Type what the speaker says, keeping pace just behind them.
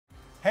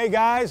Hey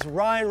guys,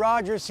 Ryan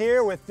Rogers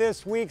here with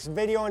this week's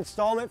video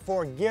installment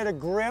for Get a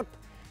Grip.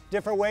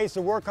 Different ways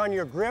to work on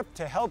your grip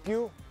to help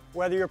you,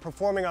 whether you're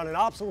performing on an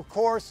obstacle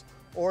course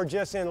or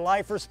just in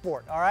life or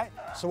sport, all right?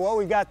 So what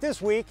we've got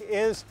this week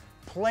is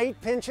plate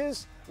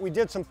pinches. We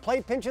did some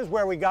plate pinches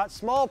where we got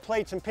small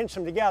plates and pinched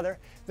them together.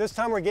 This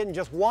time we're getting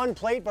just one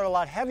plate, but a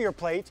lot heavier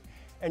plate,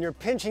 and you're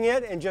pinching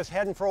it and just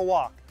heading for a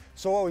walk.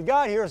 So what we've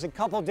got here is a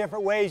couple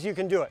different ways you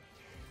can do it.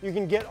 You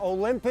can get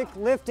Olympic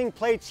lifting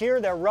plates here.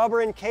 They're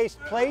rubber encased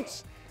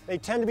plates. They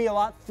tend to be a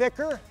lot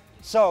thicker,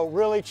 so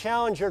really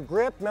challenge your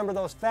grip. Remember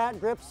those fat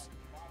grips?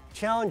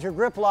 Challenge your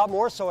grip a lot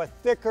more, so a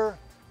thicker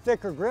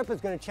grip is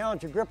going to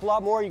challenge your grip a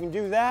lot more. You can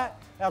do that.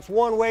 That's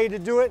one way to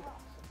do it.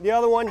 The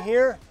other one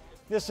here,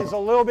 this is a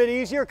little bit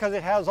easier because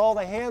it has all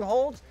the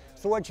handholds.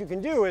 So what you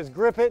can do is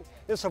grip it.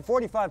 This is a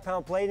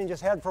 45-pound plate and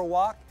just head for a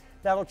walk.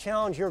 That'll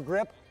challenge your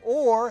grip.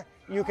 Or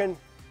you can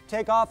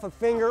take off a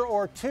finger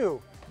or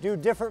two. Do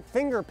different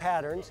finger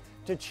patterns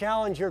to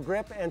challenge your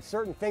grip and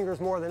certain fingers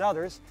more than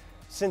others,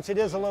 since it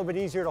is a little bit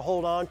easier to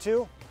hold on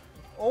to.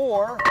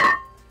 Or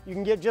you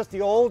can get just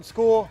the old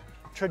school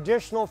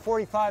traditional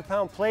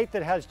 45-pound plate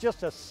that has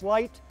just a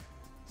slight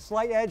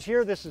edge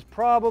here. This is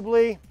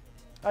probably,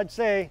 I'd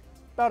say,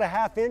 about a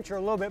 ½ inch or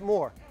a little bit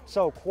more.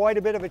 So quite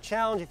a bit of a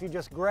challenge if you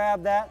just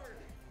grab that,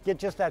 get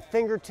just that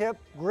fingertip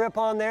grip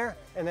on there,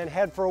 and then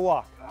head for a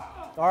walk.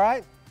 All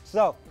right,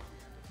 so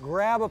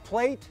grab a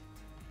plate,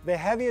 the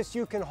heaviest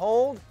you can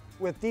hold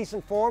with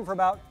decent form for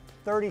about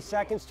 30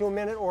 seconds to a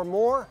minute or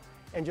more,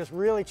 and just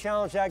really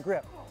challenge that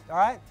grip. All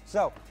right,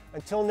 so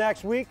until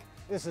next week,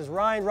 this is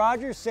Ryan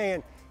Rogers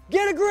saying,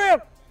 get a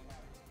grip!